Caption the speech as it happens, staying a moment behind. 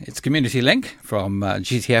Community Link from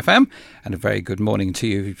GTFM, and a very good morning to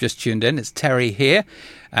you who've just tuned in. It's Terry here,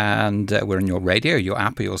 and we're on your radio, your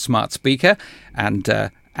app, or your smart speaker.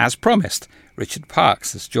 And as promised, Richard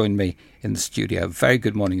Parkes has joined me in the studio. Very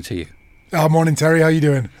good morning to you. Morning, Terry. How are you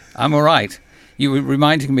doing? I'm all right. You were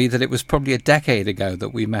reminding me that it was probably a decade ago that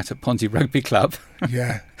we met at Ponty Rugby Club.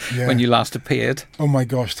 Yeah. When you last appeared. Oh my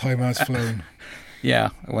gosh, time has flown. Yeah,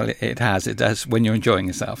 well, it has. It does when you're enjoying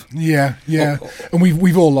yourself. Yeah. And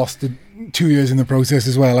we've all lost 2 years in the process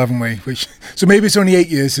as well, haven't we? So maybe it's only 8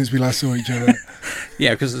 years since we last saw each other.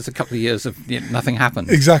 Yeah, because there's a couple of years of nothing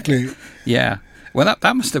happened. Exactly. Yeah. Well,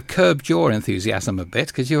 that must have curbed your enthusiasm a bit,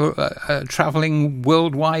 because you're a travelling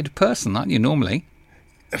worldwide person, aren't you, normally?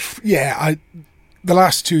 Yeah, the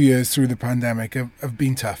last 2 years through the pandemic have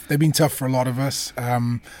been tough. They've been tough for a lot of us.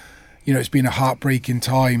 It's been a heartbreaking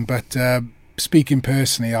time, but speaking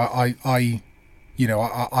personally, I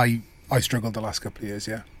struggled the last couple of years,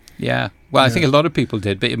 yeah. Yeah, well, I think a lot of people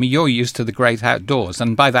did, but I mean, you're used to the great outdoors,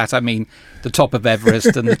 and by that I mean the top of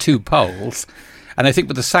Everest and the two poles. And I think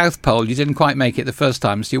with the South Pole, you didn't quite make it the first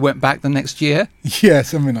time, so you went back the next year. Yeah,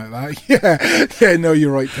 something like that. Yeah. No,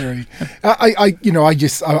 you're right, Terry.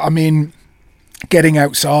 I mean, getting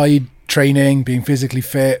outside, training, being physically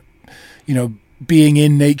fit, being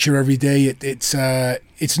in nature every day.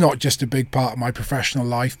 It's not just a big part of my professional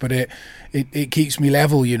life, but it keeps me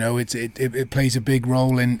level. It plays a big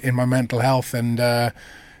role in my mental health. And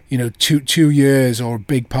 2 years, or a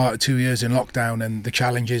big part of 2 years in lockdown, and the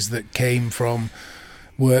challenges that came from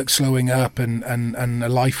work slowing up and a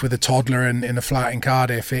life with a toddler in a flat in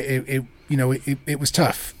Cardiff. It was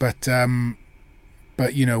tough, but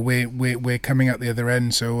we're coming out the other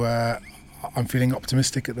end, so I'm feeling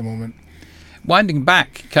optimistic at the moment. Winding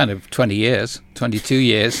back kind of 22 years,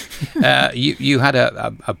 you had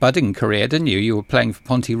a budding career, didn't you? You were playing for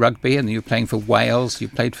Ponty Rugby, and you were playing for Wales. You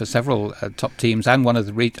played for several top teams and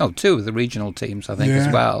two of the regional teams, I think, as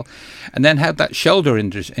well. And then had that shoulder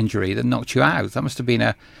injury that knocked you out. That must have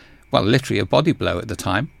been literally a body blow at the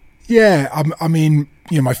time. Yeah, I mean,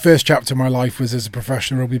 my first chapter of my life was as a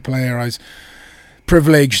professional rugby player. I was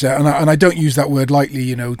privileged, and I don't use that word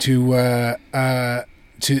lightly,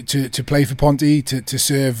 to play for Ponty, to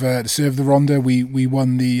serve the Ronda. We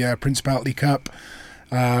won the Principality Cup.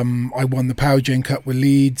 I won the Power Gen Cup with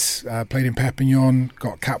Leeds. Played in Perpignan.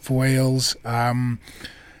 Got capped for Wales.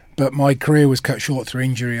 But my career was cut short through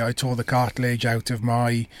injury. I tore the cartilage out of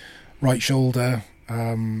my right shoulder,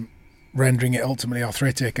 rendering it ultimately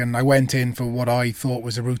arthritic. And I went in for what I thought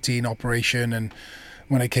was a routine operation. And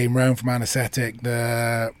when I came round from anaesthetic,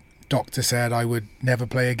 the doctor said I would never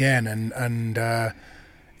play again. And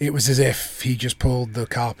it was as if he just pulled the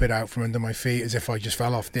carpet out from under my feet, as if I just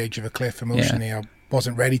fell off the edge of a cliff emotionally. Yeah. I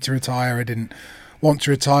wasn't ready to retire. I didn't want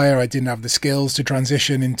to retire. I didn't have the skills to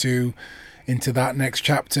transition into that next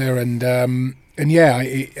chapter. And I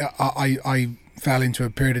fell into a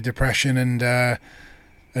period of depression and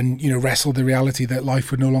wrestled the reality that life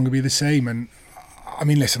would no longer be the same. And I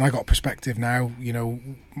mean, listen, I got perspective now.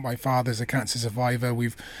 My father's a cancer survivor.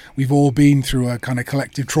 We've all been through a kind of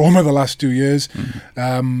collective trauma the last 2 years.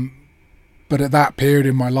 Mm-hmm. But at that period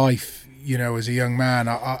in my life, as a young man,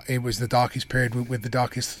 it was the darkest period with the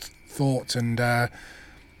darkest thoughts. And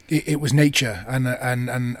it was nature, and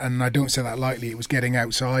I don't say that lightly. It was getting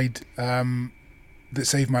outside that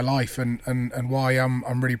saved my life, and why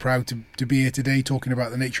I'm really proud to be here today talking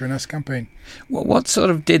about the Nature in Us campaign. Well, what sort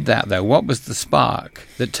of did that, though? What was the spark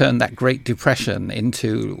that turned that Great Depression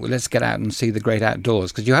into, let's get out and see the great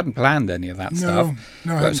outdoors? Because you hadn't planned any of that stuff.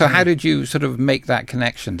 No. So how did you sort of make that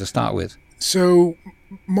connection to start with? So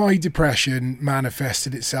my depression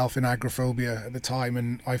manifested itself in agoraphobia at the time,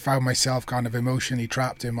 and I found myself kind of emotionally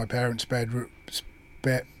trapped in my parents' bedroom.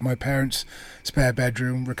 My parents' spare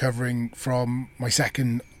bedroom, recovering from my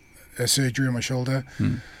second surgery on my shoulder.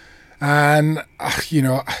 And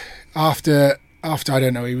after I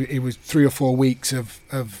don't know, it was 3 or 4 weeks of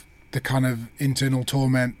the kind of internal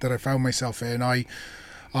torment that I found myself in. A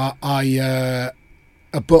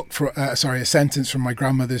sentence from my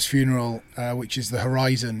grandmother's funeral, which is, "The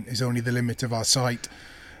horizon is only the limit of our sight,"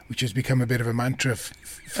 which has become a bit of a mantra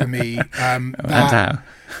for me.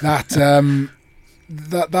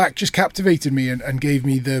 That just captivated me and gave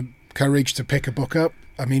me the courage to pick a book up.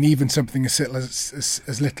 I mean, even something as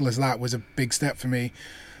little as that was a big step for me.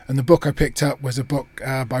 And the book I picked up was a book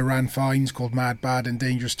by Rand Fiennes called Mad, Bad and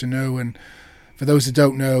Dangerous to Know. And for those that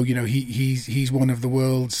don't know, he's one of the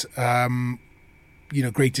world's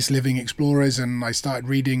greatest living explorers. And I started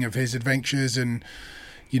reading of his adventures and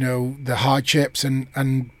the hardships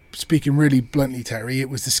and speaking really bluntly, Terry, it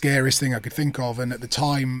was the scariest thing I could think of. And at the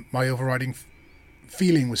time, my overriding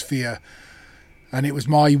feeling was fear. And it was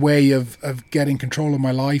my way of getting control of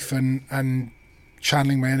my life and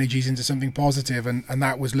channeling my energies into something positive, and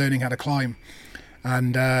that was learning how to climb.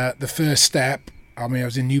 And the first step, I mean, I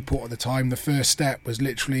was in Newport at the time, the first step was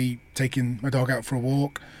literally taking my dog out for a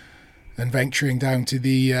walk and venturing down to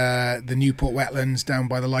the Newport wetlands down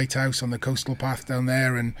by the lighthouse on the coastal path down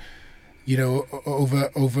there. And, you know,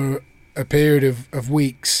 over a period of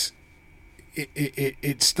weeks,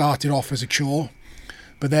 it started off as a chore,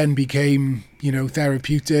 but then became, you know,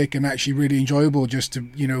 therapeutic and actually really enjoyable just to,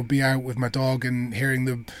 you know, be out with my dog and hearing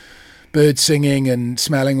the birds singing and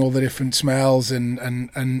smelling all the different smells and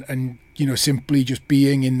you know, simply just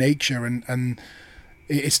being in nature. And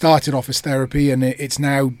it started off as therapy, and it's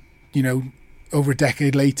now, you know, over a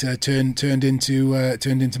decade later turned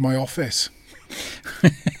into my office.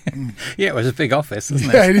 Yeah, it was a big office, isn't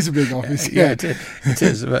it? Yeah, it is a big office. Yeah, it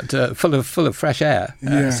is, but full of fresh air.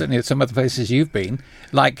 Certainly, at some other places you've been,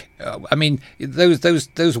 like, I mean,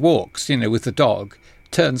 those walks, you know, with the dog,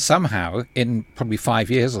 turned somehow in probably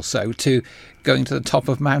 5 years or so to going to the top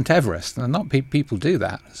of Mount Everest, and not people do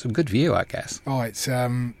that. It's a good view, I guess. Oh, it's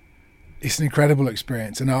an incredible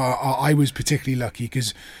experience, and I was particularly lucky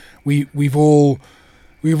because we've all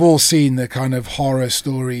seen the kind of horror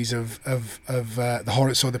stories of the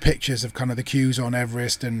horror, so the pictures of kind of the queues on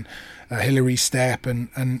Everest and Hillary Step,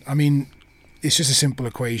 and I mean, it's just a simple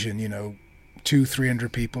equation, you know,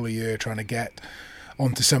 200-300 people a year trying to get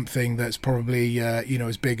onto something that's probably you know,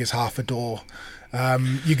 as big as half a door.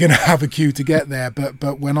 You're going to have a queue to get there,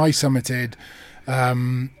 but when I summited,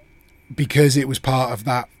 because it was part of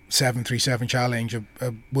that 737 challenge, a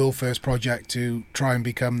world first project to try and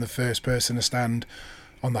become the first person to stand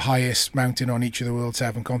on the highest mountain on each of the world's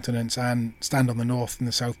 7 continents and stand on the North and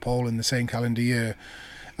the South Pole in the same calendar year.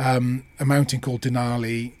 A mountain called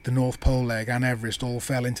Denali, the North Pole leg, and Everest all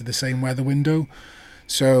fell into the same weather window.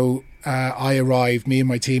 So me and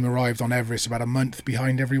my team arrived on Everest about a month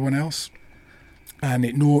behind everyone else. And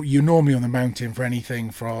you're normally on the mountain for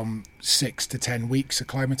anything from 6 to 10 weeks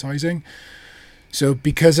acclimatizing. So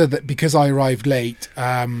because I arrived late,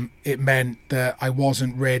 it meant that I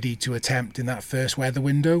wasn't ready to attempt in that first weather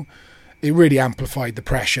window. It really amplified the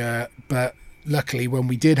pressure, but luckily when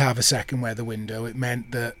we did have a second weather window, it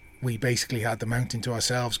meant that we basically had the mountain to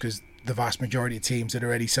ourselves because the vast majority of teams had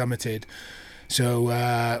already summited.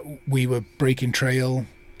 So we were breaking trail,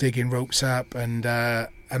 digging ropes up, and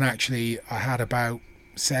actually I had about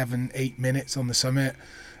 7-8 minutes on the summit,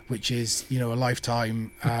 which is, you know, a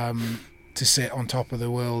lifetime. To sit on top of the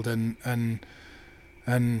world and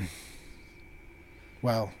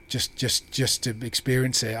well, just to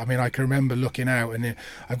experience it. I mean, I can remember looking out, and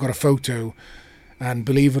I've got a photo, and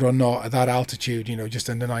believe it or not, at that altitude, you know, just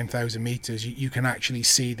under 9,000 meters, you can actually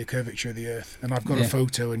see the curvature of the Earth. And I've got a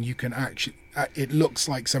photo, and you can actually, it looks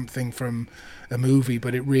like something from a movie,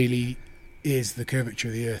 but it really is the curvature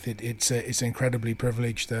of the Earth. It's an incredibly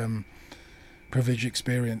privileged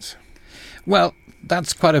experience. Well,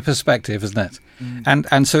 that's quite a perspective, isn't it?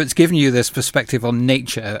 And so it's given you this perspective on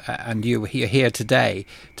nature, and you're here today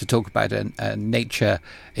to talk about a nature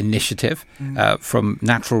initiative from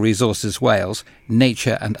Natural Resources Wales,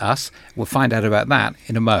 Nature and Us. We'll find out about that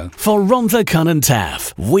in a mo. For Rhondda Cynon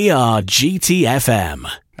Taf, we are GTFM.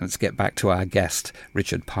 Let's get back to our guest,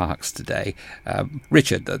 Richard Parkes, today.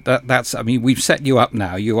 Richard, that's, I mean, we've set you up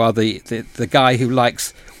now. You are the guy who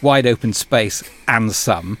likes wide open space and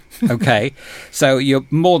some, okay? So you're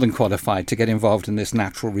more than qualified to get involved in this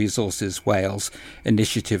Natural Resources Wales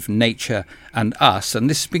initiative, Nature and Us. And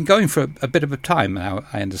this has been going for a bit of a time now,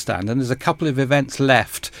 I understand. And there's a couple of events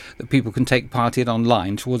left that people can take part in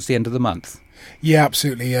online towards the end of the month. Yeah,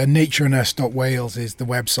 absolutely. Natureandus.wales is the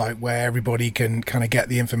website where everybody can kind of get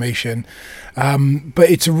the information.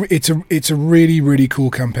 But it's a really, really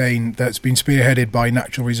cool campaign that's been spearheaded by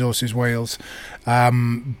Natural Resources Wales,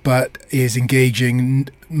 but is engaging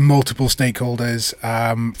multiple stakeholders,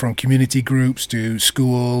 from community groups to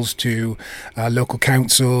schools to local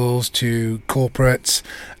councils to corporates,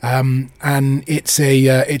 and it's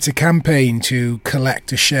a campaign to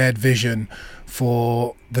collect a shared vision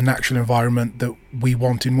for the natural environment that we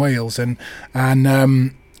want in Wales, and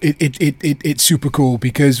it's super cool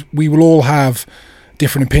because we will all have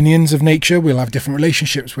different opinions of nature, we'll have different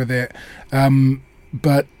relationships with it,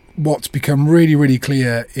 but what's become really, really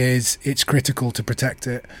clear is it's critical to protect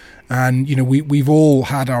it. And you know, we've all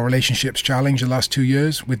had our relationships challenged the last 2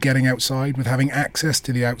 years with getting outside, with having access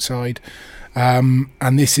to the outside, and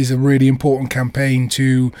this is a really important campaign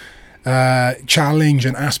to challenge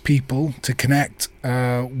and ask people to connect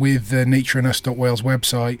with the natureandus.wales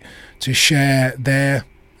website to share their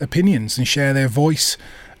opinions and share their voice,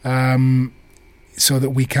 so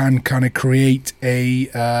that we can kind of create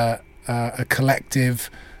a collective,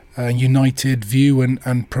 united view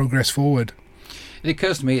and progress forward. It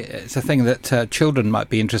occurs to me it's a thing that children might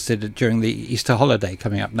be interested in during the Easter holiday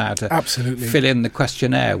coming up now to Absolutely fill in the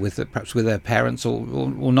questionnaire perhaps with their parents or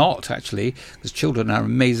not, actually, because children are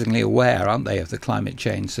amazingly aware, aren't they, of the climate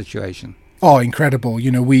change situation. Oh, incredible.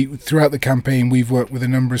 We throughout the campaign, we've worked with a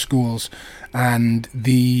number of schools, and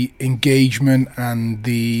the engagement and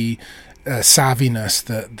the savviness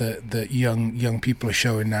that young people are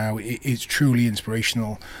showing now is truly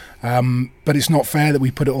inspirational. But it's not fair that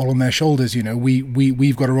we put it all on their shoulders.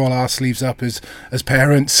 We've got to roll our sleeves up as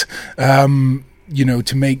parents, to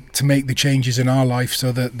make the changes in our life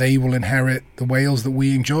so that they will inherit the Wales that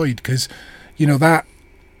we enjoyed. Because,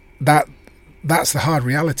 that's the hard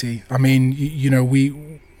reality. I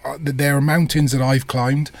mean, there are mountains that I've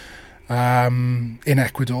climbed in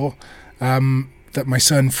Ecuador that my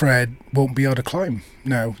son Fred won't be able to climb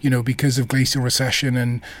now, because of glacial recession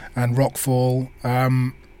and rockfall.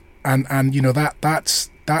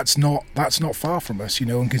 That's not far from us,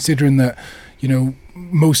 and considering that,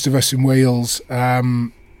 most of us in Wales are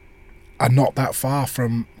not that far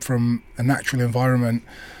from a natural environment,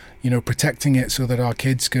 protecting it so that our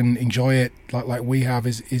kids can enjoy it like we have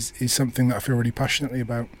is something that I feel really passionately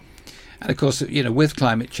about. And of course, with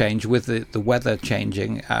climate change, with the weather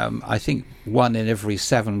changing, I think 1 in every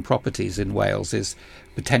 7 properties in Wales is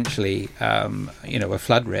potentially, a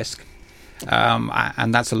flood risk.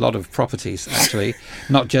 And that's a lot of properties, actually,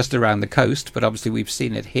 not just around the coast, but obviously we've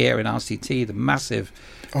seen it here in RCT, the massive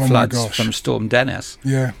floods from Storm Dennis.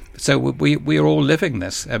 Yeah. So we are all living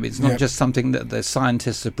this. I mean, it's not just something that the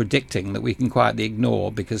scientists are predicting that we can quietly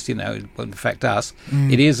ignore because, it won't affect us.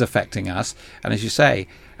 It is affecting us. And as you say,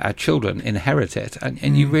 our children inherit it.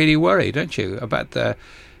 And you really worry, don't you, about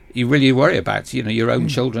you really worry about, your own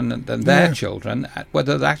children and their children,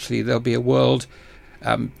 whether actually there'll be a world,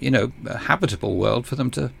 a habitable world for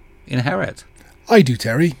them to inherit. I do,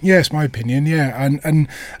 Terry. Yes, my opinion. Yeah, and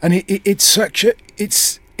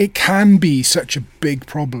it can be such a big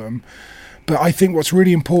problem, but I think what's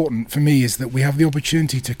really important for me is that we have the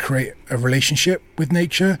opportunity to create a relationship with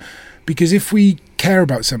nature, because if we care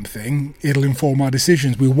about something, it'll inform our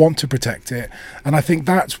decisions. We want to protect it, and I think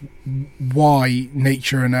that's why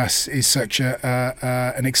Nature and Us is such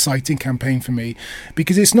an exciting campaign for me,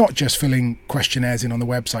 because it's not just filling questionnaires in on the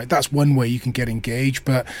website. That's one way you can get engaged,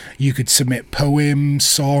 but you could submit poems,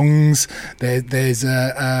 songs. There's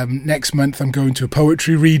next month I'm going to a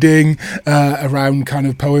poetry reading around kind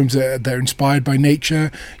of poems that are inspired by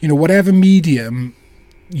nature. Whatever medium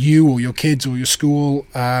you or your kids or your school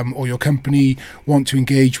or your company want to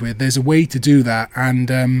engage with, there's a way to do that, and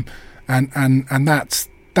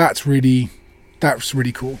that's really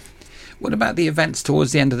cool. What about the events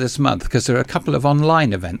towards the end of this month? Because there are a couple of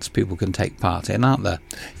online events people can take part in, aren't there?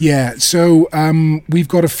 Yeah, so we've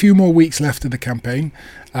got a few more weeks left of the campaign,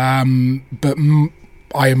 but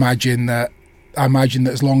I imagine that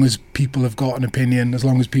as long as people have got an opinion, as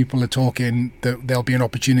long as people are talking, that there'll be an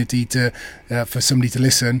opportunity for somebody to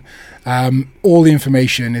listen. All the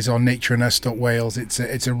information is on natureandus.wales.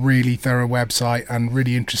 It's a really thorough website and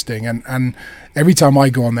really interesting. And every time I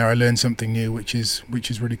go on there, I learn something new, which is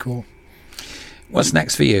really cool. What's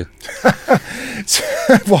next for you?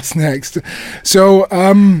 What's next? So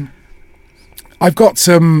I've got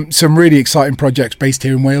some really exciting projects based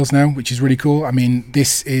here in Wales now, which is really cool. I mean,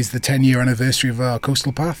 this is the 10-year anniversary of our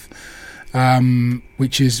coastal path,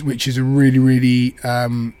 which is a really, really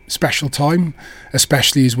special time,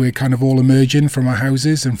 especially as we're kind of all emerging from our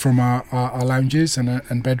houses and from our lounges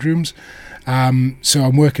and bedrooms. So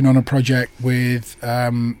I'm working on a project with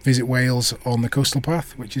Visit Wales on the coastal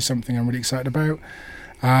path, which is something I'm really excited about.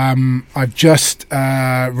 I've just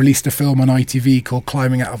released a film on ITV called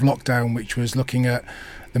Climbing Out of Lockdown, which was looking at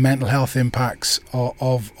the mental health impacts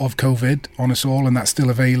of COVID on us all, and that's still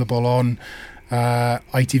available on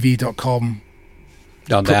ITV.com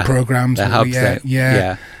programs.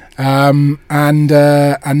 Yeah.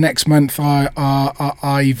 And next month I've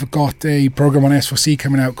got a program on S4C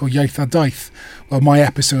coming out called Iaith ar Daith. Well, my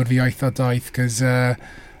episode of Iaith ar Daith, because I've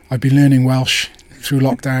been learning Welsh through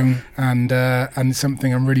lockdown, and it's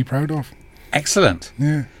something I'm really proud of. Excellent.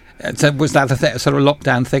 Yeah. So was that a sort of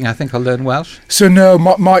lockdown thing? I think I'll learn Welsh. So no,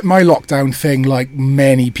 my lockdown thing, like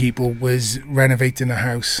many people, was renovating a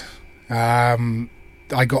house.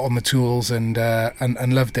 I got on the tools and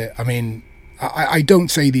loved it. I mean, I don't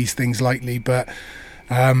say these things lightly, but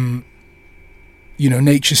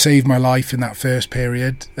nature saved my life in that first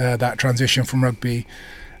period, that transition from rugby.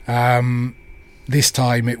 This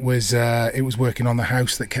time it was working on the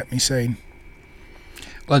house that kept me sane.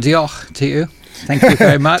 Well, diolch to you. Thank you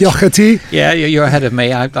very much. Diolch a ti. Yeah, you're ahead of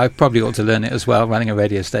me. I probably ought to learn it as well, running a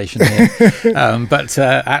radio station here. And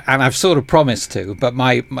I've sort of promised to. But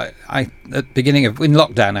at the beginning of in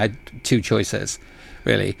lockdown, I had two choices,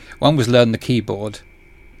 really. One was learn the keyboard,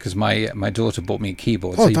 because my daughter bought me a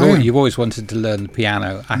keyboard. Oh, so you've always wanted to learn the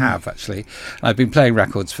piano. I have, actually. And I've been playing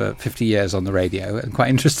records for 50 years on the radio and quite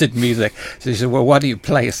interested in music. So she said, well, why don't you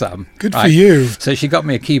play some? Good for you. So she got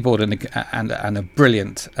me a keyboard and a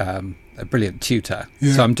brilliant tutor.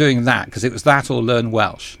 Yeah. So I'm doing that because it was that or learn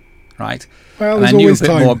Welsh, right? Well, and I there's knew a always bit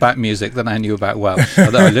time. more about music than I knew about Welsh,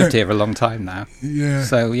 although I lived here a long time now. Yeah.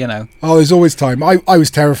 So, Oh, there's always time. I was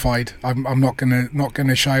terrified. I'm not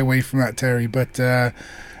gonna shy away from that, Terry. But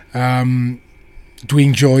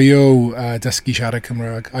dwi'n joio dysgu siarad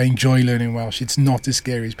Cymraeg. I enjoy learning Welsh. It's not as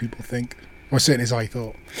scary as people think, or certainly as I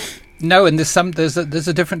thought. No, and there's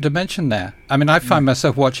a different dimension there. I mean, I find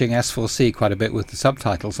myself watching S4C quite a bit with the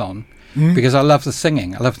subtitles on because I love the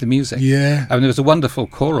singing, I love the music. Yeah. I mean, there was a wonderful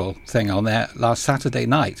choral thing on there last Saturday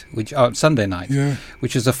night, Sunday night, Yeah.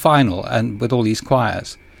 which is a final, and with all these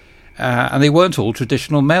choirs. And they weren't all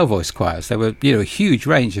traditional male voice choirs. There were, a huge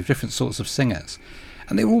range of different sorts of singers.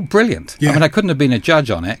 And they were all brilliant. Yeah. I mean, I couldn't have been a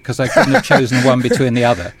judge on it because I couldn't have chosen one between the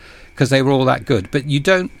other because they were all that good. But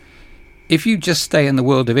if you just stay in the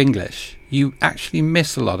world of English, you actually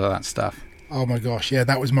miss a lot of that stuff. Oh my gosh, yeah,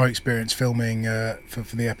 that was my experience filming for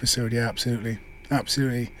the episode. Yeah, absolutely.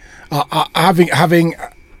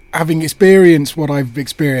 Having experienced what I've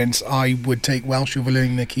experienced, I would take Welsh over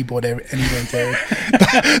learning the keyboard any day, Terry.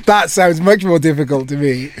 That sounds much more difficult to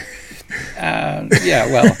me. Yeah,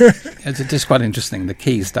 well, it's just quite interesting. The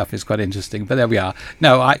key stuff is quite interesting, but there we are.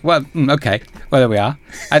 Okay. Well, there we are.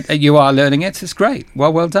 You are learning it. It's great.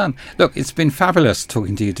 Well done. Look, it's been fabulous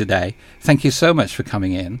talking to you today. Thank you so much for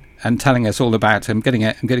coming in and telling us all about. I'm getting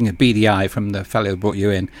a beady eye from the fellow who brought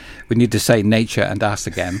you in. We need to say nature and us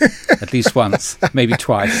again, at least once, maybe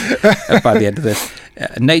twice by the end of this.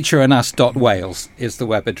 Natureandus.wales is the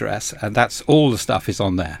web address, and that's all the stuff is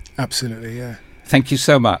on there. Absolutely, yeah. Thank you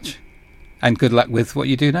so much. And good luck with what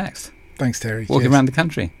you do next. Thanks, Terry. Walking Cheers. around the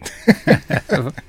country.